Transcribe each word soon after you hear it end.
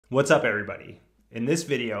What's up, everybody? In this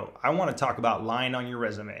video, I want to talk about lying on your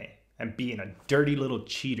resume and being a dirty little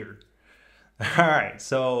cheater. All right,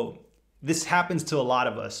 so this happens to a lot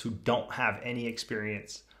of us who don't have any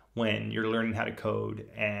experience when you're learning how to code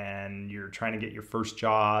and you're trying to get your first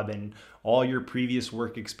job and all your previous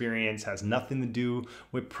work experience has nothing to do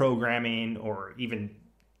with programming or even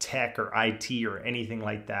tech or IT or anything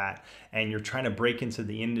like that, and you're trying to break into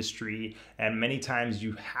the industry, and many times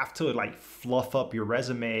you have to like fluff up your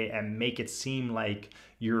resume and make it seem like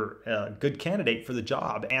you're a good candidate for the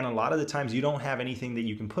job. And a lot of the times you don't have anything that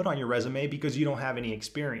you can put on your resume because you don't have any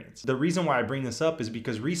experience. The reason why I bring this up is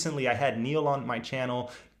because recently I had Neil on my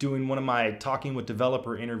channel doing one of my Talking with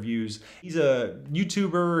Developer interviews. He's a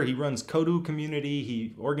YouTuber, he runs Kodu community,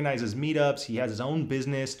 he organizes meetups, he has his own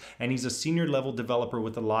business, and he's a senior level developer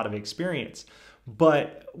with a lot of experience.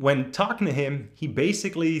 But when talking to him, he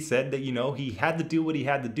basically said that, he had to do what he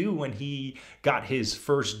had to do when he got his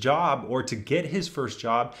first job, or to get his first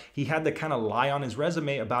job, he had to kind of lie on his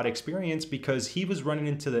resume about experience because he was running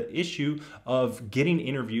into the issue of getting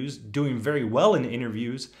interviews, doing very well in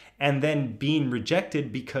interviews, and then being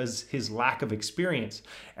rejected because his lack of experience.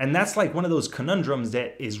 And that's like one of those conundrums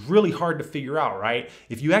that is really hard to figure out, right?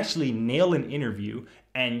 If you actually nail an interview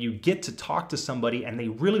and you get to talk to somebody and they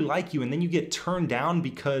really like you, and then you get turned down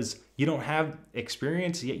because you don't have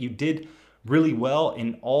experience, yet you did really well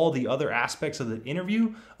in all the other aspects of the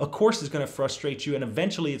interview, of course it's going to frustrate you, and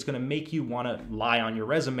eventually it's going to make you want to lie on your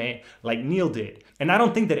resume like Neil did. And I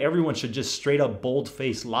don't think that everyone should just straight up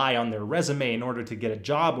bold-faced lie on their resume in order to get a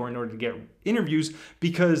job or in order to get interviews,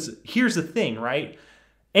 because here's the thing, right?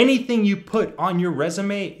 Anything you put on your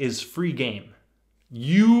resume is free game.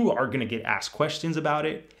 You are going to get asked questions about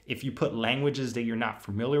it. If you put languages that you're not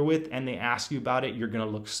familiar with and they ask you about it, you're going to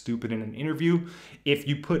look stupid in an interview. If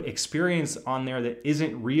you put experience on there that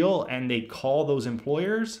isn't real and they call those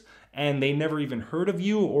employers and they never even heard of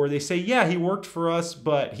you, or they say, yeah, he worked for us,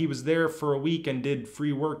 but he was there for a week and did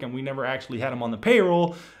free work and we never actually had him on the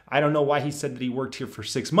payroll. I don't know why he said that he worked here for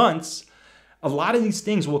 6 months. A lot of these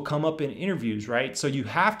things will come up in interviews, right? So you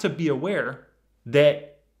have to be aware that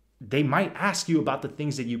they might ask you about the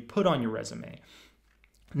things that you put on your resume.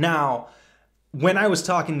 Now, when I was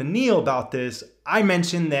talking to Neil about this, I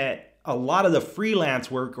mentioned that a lot of the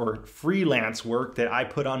freelance work that I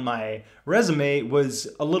put on my resume was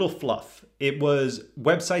a little fluff. It was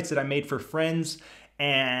websites that I made for friends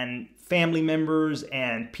and family members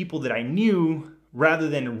and people that I knew rather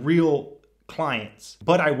than real clients.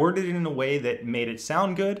 But I worded it in a way that made it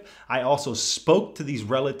sound good. I also spoke to these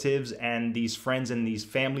relatives and these friends and these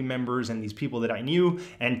family members and these people that I knew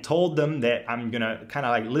and told them that I'm gonna kind of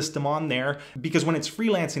like list them on there, because when it's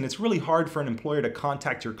freelancing, it's really hard for an employer to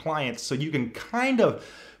contact your clients. So you can kind of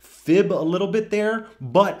fib a little bit there,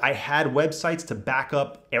 but I had websites to back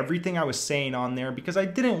up everything I was saying on there because I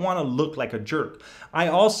didn't want to look like a jerk. I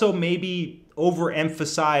also maybe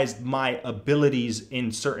overemphasized my abilities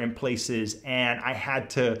in certain places, and I had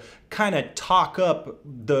to kind of talk up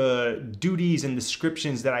the duties and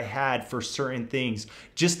descriptions that I had for certain things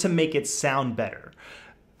just to make it sound better.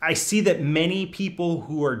 I see that many people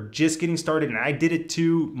who are just getting started, and I did it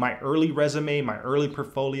too, my early resume, my early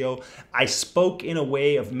portfolio, I spoke in a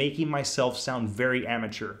way of making myself sound very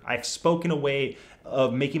amateur. I've spoken in a way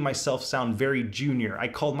of making myself sound very junior. I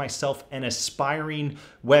called myself an aspiring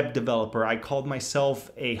web developer. I called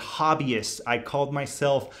myself a hobbyist. I called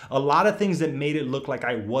myself a lot of things that made it look like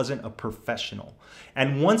I wasn't a professional.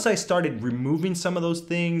 And once I started removing some of those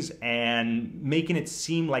things and making it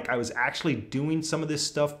seem like I was actually doing some of this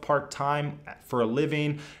stuff part-time for a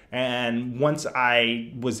living, and once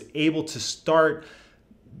I was able to start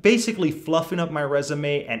basically fluffing up my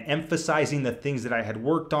resume and emphasizing the things that I had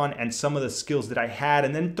worked on and some of the skills that I had,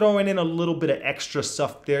 and then throwing in a little bit of extra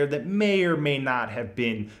stuff there that may or may not have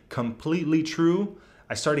been completely true,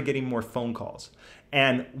 I started getting more phone calls.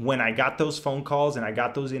 And when I got those phone calls and I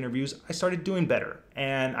got those interviews, I started doing better.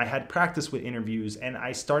 And I had practice with interviews, and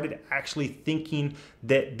I started actually thinking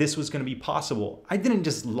that this was going to be possible. I didn't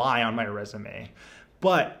just lie on my resume,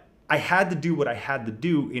 but I had to do what I had to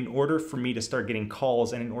do in order for me to start getting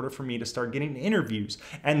calls and in order for me to start getting interviews.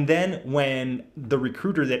 And then when the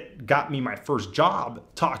recruiter that got me my first job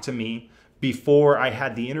talked to me, before I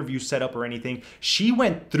had the interview set up or anything, she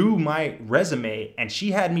went through my resume and she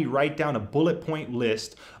had me write down a bullet point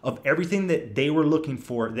list of everything that they were looking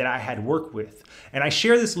for that I had worked with. And I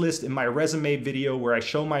share this list in my resume video where I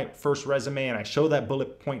show my first resume and I show that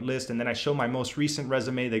bullet point list, and then I show my most recent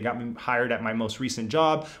resume that got me hired at my most recent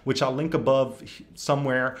job, which I'll link above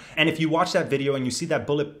somewhere. And if you watch that video and you see that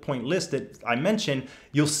bullet point list that I mentioned,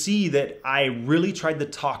 you'll see that I really tried to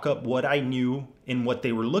talk up what I knew in what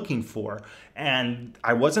they were looking for. And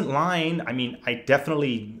I wasn't lying. I mean, I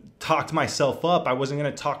definitely talked myself up. I wasn't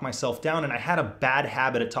going to talk myself down, and I had a bad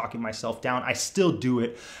habit of talking myself down. I still do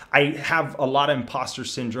it. I have a lot of imposter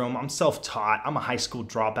syndrome. I'm self-taught. I'm a high school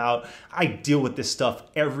dropout. I deal with this stuff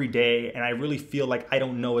every day, and I really feel like I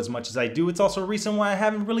don't know as much as I do. It's also a reason why I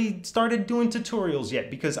haven't really started doing tutorials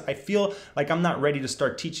yet, because I feel like I'm not ready to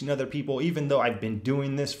start teaching other people, even though I've been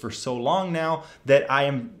doing this for so long now that I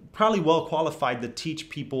am probably well qualified to teach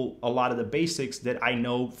people a lot of the basics that I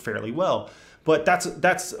know fairly well. But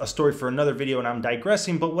that's a story for another video, and I'm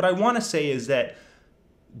digressing. But what I want to say is that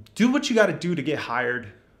do what you got to do to get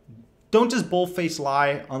hired. Don't just bullface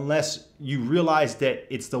lie unless you realize that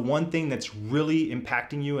it's the one thing that's really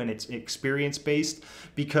impacting you and it's experience based.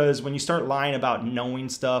 Because when you start lying about knowing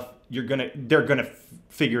stuff, they're gonna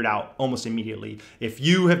figure it out almost immediately. If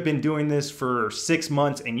you have been doing this for 6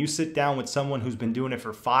 months and you sit down with someone who's been doing it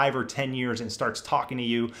for 5 or 10 years and starts talking to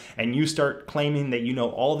you, and you start claiming that you know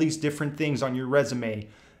all these different things on your resume,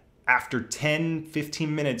 after 10,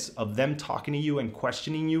 15 minutes of them talking to you and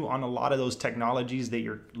questioning you on a lot of those technologies that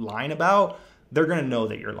you're lying about, they're going to know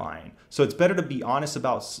that you're lying. So it's better to be honest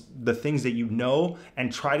about the things that you know and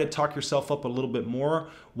try to talk yourself up a little bit more,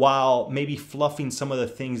 while maybe fluffing some of the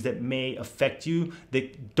things that may affect you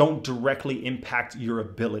that don't directly impact your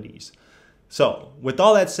abilities. So with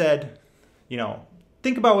all that said,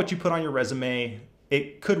 think about what you put on your resume.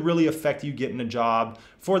 It could really affect you getting a job,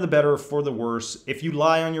 for the better or for the worse. If you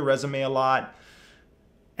lie on your resume a lot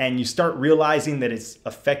and you start realizing that it's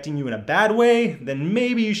affecting you in a bad way, then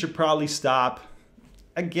maybe you should probably stop.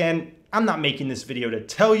 Again, I'm not making this video to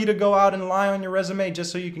tell you to go out and lie on your resume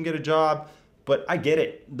just so you can get a job, but I get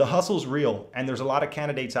it. The hustle's real, and there's a lot of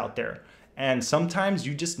candidates out there. And sometimes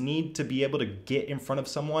you just need to be able to get in front of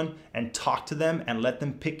someone and talk to them and let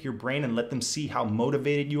them pick your brain and let them see how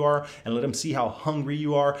motivated you are and let them see how hungry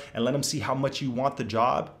you are and let them see how much you want the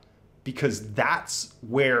job, because that's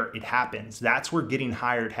where it happens. That's where getting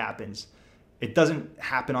hired happens. It doesn't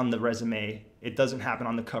happen on the resume. It doesn't happen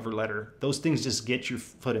on the cover letter. Those things just get your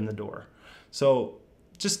foot in the door. So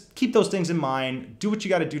just keep those things in mind. Do what you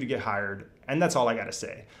got to do to get hired. And that's all I got to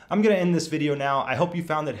say. I'm going to end this video now. I hope you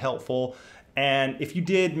found it helpful. And if you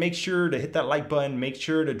did, make sure to hit that like button. Make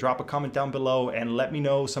sure to drop a comment down below and let me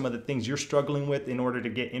know some of the things you're struggling with in order to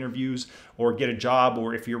get interviews or get a job,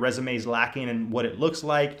 or if your resume is lacking and what it looks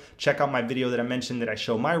like. Check out my video that I mentioned that I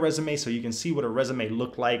show my resume so you can see what a resume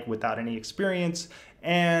looked like without any experience.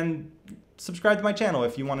 And subscribe to my channel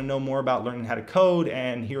if you want to know more about learning how to code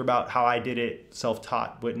and hear about how I did it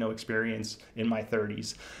self-taught with no experience in my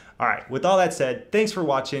 30s. All right, with all that said, thanks for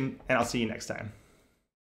watching, and I'll see you next time.